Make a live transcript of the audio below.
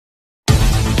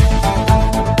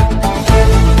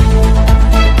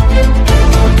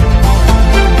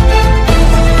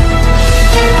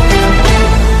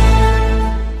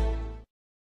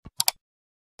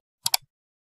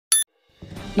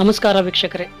ನಮಸ್ಕಾರ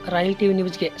ವೀಕ್ಷಕರೇ, royal TV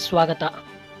ನ್ಯೂಸ್ಗೆ ಸ್ವಾಗತ.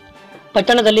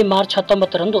 ಪಟ್ಟಣದಲ್ಲಿ ಮಾರ್ಚ್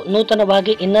 19ರಂದು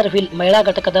ನೂತನವಾಗಿ ಇನ್ನರ್ ವೀಲ್ ಮಹಿಳಾ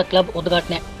ಘಟಕದ ಕ್ಲಬ್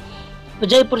ಉದ್ಘಾಟನೆ.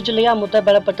 ವಿಜಯಪುರ ಜಿಲ್ಲೆಯ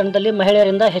ಮುದ್ದೇಬಿಹಾಳ ಪಟ್ಟಣದಲ್ಲಿ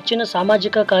ಮಹಿಳೆಯರಿಂದ ಹೆಚ್ಚಿನ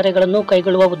ಸಾಮಾಜಿಕ ಕಾರ್ಯಗಳನ್ನು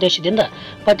ಕೈಗೊಳ್ಳುವ ಉದ್ದೇಶದಿಂದ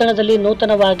ಪಟ್ಟಣದಲ್ಲಿ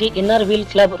ನೂತನವಾಗಿ ಇನ್ನರ್ ವೀಲ್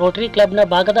ಕ್ಲಬ್ ರೋಟರಿ ಕ್ಲಬ್ನ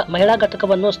ಭಾಗದ ಮಹಿಳಾ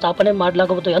ಘಟಕವನ್ನು ಸ್ಥಾಪನೆ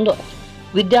ಮಾಡಲಾಗುವುದು ಎಂದು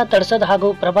ವಿದ್ಯಾ ತಡಸದ್ ಹಾಗೂ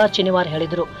ಪ್ರಭಾ ಚಿನಿವಾರ್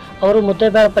ಹೇಳಿದರು. ಅವರು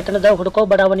ಮುದ್ದೇಬಿಹಾಳ ಪಟ್ಟಣದ ಹುಡುಕೋ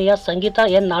ಬಡಾವಣೆಯ ಸಂಗೀತ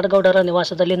ಎನ್ ನಾಡಗೌಡರ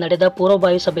ನಿವಾಸದಲ್ಲಿ ನಡೆದ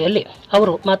ಪೂರ್ವಭಾವಿ ಸಭೆಯಲ್ಲಿ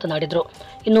ಅವರು ಮಾತನಾಡಿದರು.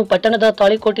 ಇನ್ನು ಪಟ್ಟಣದ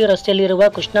ತಾಳಿಕೋಟೆ ರಸ್ತೆಯಲ್ಲಿರುವ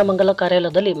ಕೃಷ್ಣಮಂಗಲ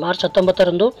ಕಾರ್ಯಾಲಯದಲ್ಲಿ ಮಾರ್ಚ್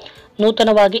 19ರಂದು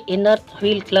ನೂತನವಾಗಿ ಇನ್ನರ್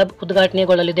ವೀಲ್ ಕ್ಲಬ್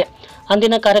ಉದ್ಘಾಟನೆಗೊಳ್ಳಲಿದೆ.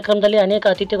 ಅಂದಿನ ಕಾರ್ಯಕ್ರಮದಲ್ಲಿ ಅನೇಕ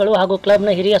ಅತಿಥಿಗಳು ಹಾಗೂ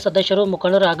ಕ್ಲಬ್ನ ಹಿರಿಯ ಸದಸ್ಯರು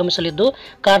ಮುಖಂಡರು ಆಗಮಿಸಲಿದ್ದು,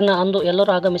 ಕಾರಣ ಅಂದು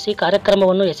ಎಲ್ಲರೂ ಆಗಮಿಸಿ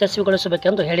ಕಾರ್ಯಕ್ರಮವನ್ನು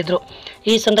ಯಶಸ್ವಿಗೊಳಿಸಬೇಕೆಂದು ಹೇಳಿದರು.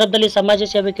 ಈ ಸಂದರ್ಭದಲ್ಲಿ ಸಮಾಜ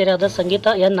ಸೇವಕಿಯರಾದ ಸಂಗೀತ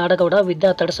ಎನ್ ನಾಡಗೌಡ,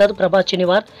 ವಿದ್ಯಾ ತಡಸದ್, ಪ್ರಭಾ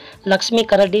ಚಿನಿವಾರ್, ಲಕ್ಷ್ಮೀ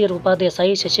ಕರಡಿ, ರೂಪಾ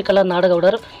ದೇಸಾಯಿ, ಶಶಿಕಲಾ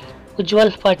ನಾಡಗೌಡರ್,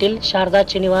 ಉಜ್ವಲ್ ಪಾಟೀಲ್, ಶಾರದಾ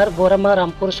ಚಿನಿವಾರ್, ಬೋರಮ್ಮ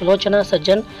ರಾಂಪುರ್, ಸುಲೋಚನಾ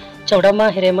ಸಜ್ಜನ್, ಚೌಡಮ್ಮ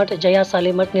ಹಿರೇಮಠ್, ಜಯಾ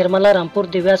ಸಾಲಿಮಠ್, ನಿರ್ಮಲಾ ರಾಂಪುರ್,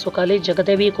 ದಿವ್ಯಾ ಸುಕಾಲಿ,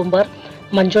 ಜಗದೇವಿ ಕುಂಬಾರ್,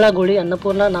 ಮಂಜುಳಾ ಗುಳಿ,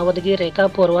 ಅನ್ನಪೂರ್ಣ ನಾವದಗಿ, ರೇಖಾ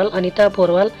ಪೋರ್ವಾಲ್, ಅನಿತಾ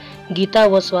ಪೋರ್ವಾಲ್, ಗೀತಾ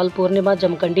ಓಸ್ವಾಲ್, ಪೂರ್ಣಿಮಾ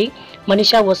ಜಮಖಂಡಿ,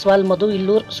 ಮನಿಷಾ ಓಸ್ವಾಲ್, ಮಧು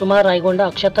ಇಲ್ಲೂರ್, ಸುಮಾ ರಾಯಗೊಂಡ,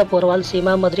 ಅಕ್ಷತಾ ಪೋರ್ವಾಲ್,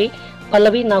 ಸೀಮಾ ಮದ್ರಿ,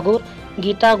 ಪಲ್ಲವಿ ನಾಗೂರ್,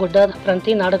 ಗೀತಾ ಗುಡ್ಡದ್,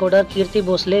 ಪ್ರಂತಿ ನಾಡಗೌಡ, ಕೀರ್ತಿ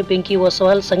ಭೋಸ್ಲೆ, ಪಿಂಕಿ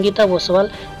ಓಸ್ವಾಲ್, ಸಂಗೀತಾ ಓಸ್ವಾಲ್,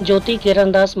 ಜ್ಯೋತಿ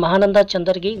ಕಿರಣ್ ದಾಸ್, ಮಹಾನಂದ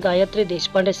ಚಂದರ್ಗಿ, ಗಾಯತ್ರಿ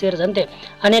ದೇಶಪಾಂಡೆ ಸೇರಿದಂತೆ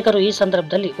ಅನೇಕರು ಈ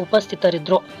ಸಂದರ್ಭದಲ್ಲಿ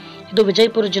ಉಪಸ್ಥಿತರಿದ್ದರು. ಇದು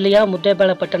ವಿಜಯಪುರ ಜಿಲ್ಲೆಯ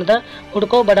ಮುದ್ದೇಬಿಹಾಳ ಪಟ್ಟಣದ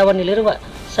ಹುಡುಕೋ ಬಡಾವಣೆಯಲ್ಲಿರುವ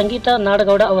ಸಂಗೀತ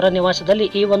ನಾಡಗೌಡ ಅವರ ನಿವಾಸದಲ್ಲಿ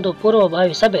ಈ ಒಂದು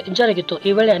ಪೂರ್ವಭಾವಿ ಸಭೆ ಜರುಗಿತು.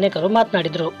 ಈ ವೇಳೆ ಅನೇಕರು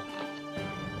ಮಾತನಾಡಿದರು.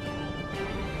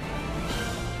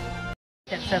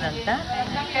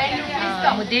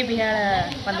 ಮುದ್ದೇಬಿಹಾಳ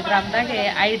ಒಂದು ಗ್ರಾಮದಾಗ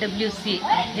IWC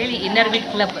ಹೇಳಿ ಇನ್ನರ್ ವೀಲ್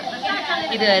ಕ್ಲಬ್,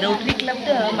 ಇದು ರೋಟರಿ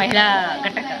ಕ್ಲಬ್ದು ಮಹಿಳಾ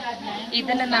ಘಟಕ.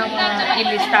 ಇದನ್ನು ನಾವು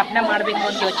ಇಲ್ಲಿ ಸ್ಥಾಪನೆ ಮಾಡಬೇಕು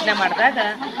ಅಂತ ಯೋಚನೆ ಮಾಡಿದಾಗ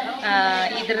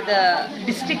ಇದ್ರದ್ದು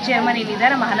ಡಿಸ್ಟ್ರಿಕ್ಟ್ ಚೇರ್ಮನ್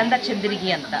ಏನಿದ್ದಾರೆ ಮಹಾನಂದ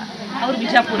ಚಂದರ್ಗಿ ಅಂತ, ಅವ್ರು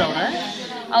ಬಿಜಾಪುರ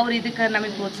ಅವ್ರು ಇದಕ್ಕೆ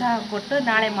ನಮಗೆ ಪ್ರೋತ್ಸಾಹ ಕೊಟ್ಟು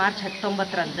ನಾಳೆ ಮಾರ್ಚ್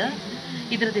 19ರಂದು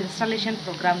ಇದ್ರದ್ದು ಇನ್ಸ್ಟಾಲೇಷನ್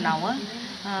ಪ್ರೋಗ್ರಾಮ್ ನಾವು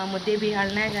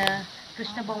ಮುದ್ದೇಬಿಹಾಳ್ನಾಗ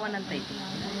ಕೃಷ್ಣ ಭವನ್ ಅಂತ ಐತಿ,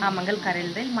 ಆ ಮಂಗಲ್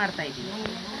ಕಾರ್ಯಾಲಯದಲ್ಲಿ ಮಾಡ್ತಾಯಿದ್ದೀವಿ.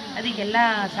 ಅದಕ್ಕೆಲ್ಲ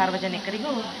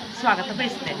ಸಾರ್ವಜನಿಕರಿಗೂ ಸ್ವಾಗತ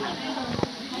ಬಯಸ್ತೇನೆ.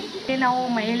 ನಾವು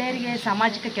ಮಹಿಳೆಯರಿಗೆ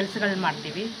ಸಾಮಾಜಿಕ ಕೆಲಸಗಳನ್ನ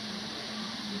ಮಾಡ್ತೀವಿ.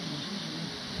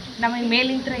 ನಮಗೆ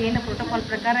ಮೇಲಿಂದ ಏನು ಪ್ರೋಟೋಕಾಲ್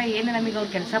ಪ್ರಕಾರ ಏನು ನಮಗೆ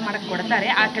ಅವ್ರು ಕೆಲಸ ಮಾಡೋಕ್ಕೆ ಕೊಡ್ತಾರೆ,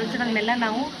 ಆ ಕೆಲಸಗಳನ್ನೆಲ್ಲ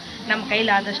ನಾವು ನಮ್ಮ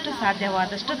ಕೈಲಾದಷ್ಟು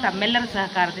ಸಾಧ್ಯವಾದಷ್ಟು ತಮ್ಮೆಲ್ಲರ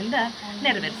ಸಹಕಾರದಿಂದ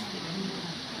ನೆರವೇರಿಸ್ತೀವಿ.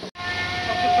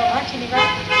 Prabha Chinivar,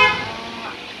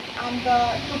 I'm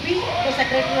to be the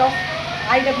secretary of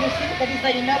IWC, that is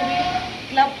the Inner Wheel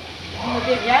Club in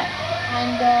Muದ್ದೇಬಿಹಾಳ,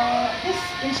 and this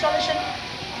installation,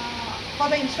 for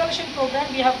the installation program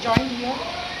we have joined here,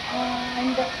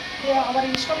 and our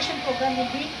installation program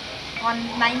will be on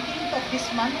 19th of this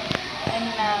month in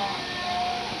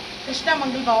Krishna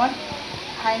Mangal Bhavan,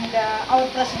 and our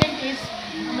president is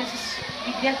Mrs.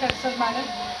 Vidya Tadasad Madam,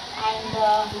 and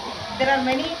there are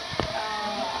many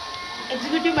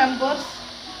executive members.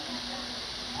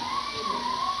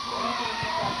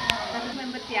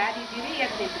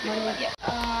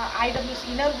 IWC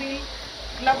Inner Wheel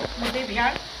Club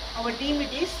Muದ್ದೇಬಿಹಾಳ, our team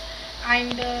it is,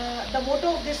 and the motto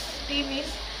of this team is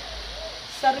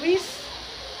service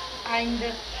and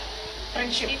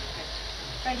friendship.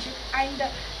 And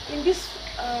in this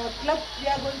club we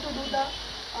are going to do the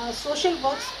social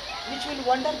works which will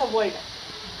wonder the world.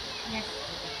 Yes.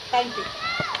 Thank you.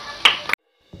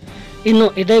 ಇನ್ನು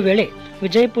ಇದೇ ವೇಳೆ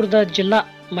ವಿಜಯಪುರದ ಜಿಲ್ಲಾ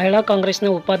ಮಹಿಳಾ ಕಾಂಗ್ರೆಸ್ನ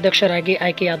ಉಪಾಧ್ಯಕ್ಷರಾಗಿ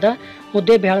ಆಯ್ಕೆಯಾದ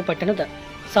ಮುದ್ದೇಬಿಹಾಳ ಪಟ್ಟಣದ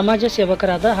ಸಮಾಜ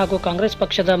ಸೇವಕರಾದ ಹಾಗೂ ಕಾಂಗ್ರೆಸ್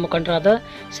ಪಕ್ಷದ ಮುಖಂಡರಾದ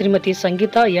ಶ್ರೀಮತಿ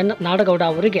ಸಂಗೀತಾ ಎನ್ ನಾಡಗೌಡ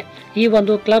ಅವರಿಗೆ ಈ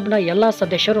ಒಂದು ಕ್ಲಬ್ನ ಎಲ್ಲ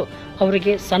ಸದಸ್ಯರು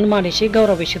ಅವರಿಗೆ ಸನ್ಮಾನಿಸಿ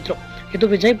ಗೌರವಿಸಿದರು. ಇದು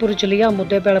ವಿಜಯಪುರ ಜಿಲ್ಲೆಯ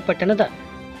ಮುದ್ದೇಬಿಹಾಳ ಪಟ್ಟಣದ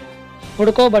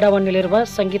ಹುಡುಕೋ ಬಡಾವಣೆಯಲ್ಲಿರುವ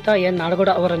ಸಂಗೀತಾ ಎನ್ ನಾಡಗೌಡ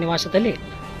ಅವರ ನಿವಾಸದಲ್ಲಿ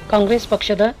ಕಾಂಗ್ರೆಸ್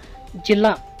ಪಕ್ಷದ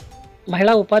ಜಿಲ್ಲಾ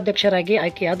ಮಹಿಳಾ ಉಪಾಧ್ಯಕ್ಷರಾಗಿ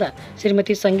ಆಯ್ಕೆಯಾದ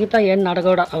ಶ್ರೀಮತಿ ಸಂಗೀತಾ ಎನ್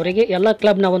ನಾಡಗೌಡ ಅವರಿಗೆ ಎಲ್ಲ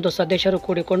ಕ್ಲಬ್ನ ಒಂದು ಸದಸ್ಯರು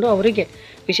ಕೂಡಿಕೊಂಡು ಅವರಿಗೆ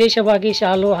ವಿಶೇಷವಾಗಿ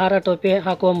ಶಾಲು, ಹಾರ, ಟೋಪಿ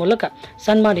ಹಾಕುವ ಮೂಲಕ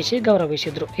ಸನ್ಮಾನಿಸಿ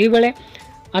ಗೌರವಿಸಿದರು. ಈ ವೇಳೆ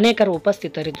ಅನೇಕರು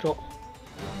ಉಪಸ್ಥಿತರಿದ್ದರು.